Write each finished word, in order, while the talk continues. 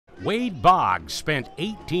Wade Boggs spent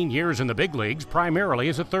 18 years in the big leagues, primarily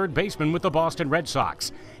as a third baseman with the Boston Red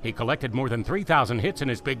Sox. He collected more than 3,000 hits in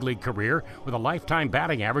his big league career with a lifetime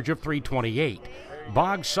batting average of .328.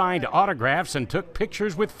 Boggs signed autographs and took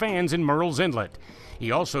pictures with fans in Murrells Inlet.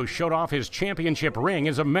 He also showed off his championship ring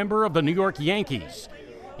as a member of the New York Yankees.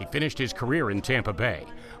 He finished his career in Tampa Bay.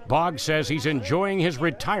 Boggs says he's enjoying his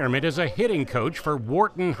retirement as a hitting coach for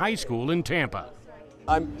Wharton High School in Tampa.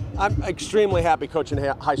 I'm extremely happy coaching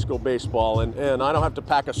high school baseball, and I don't have to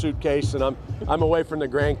pack a suitcase, and I'm away from the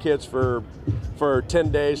grandkids for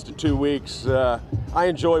 10 days to 2 weeks. I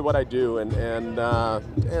enjoy what I do, and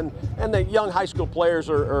the young high school players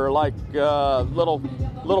are like little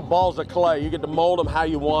balls of clay. You get to mold them how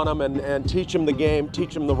you want them, and teach them the game,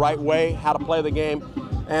 teach them the right way, how to play the game,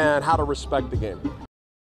 and how to respect the game.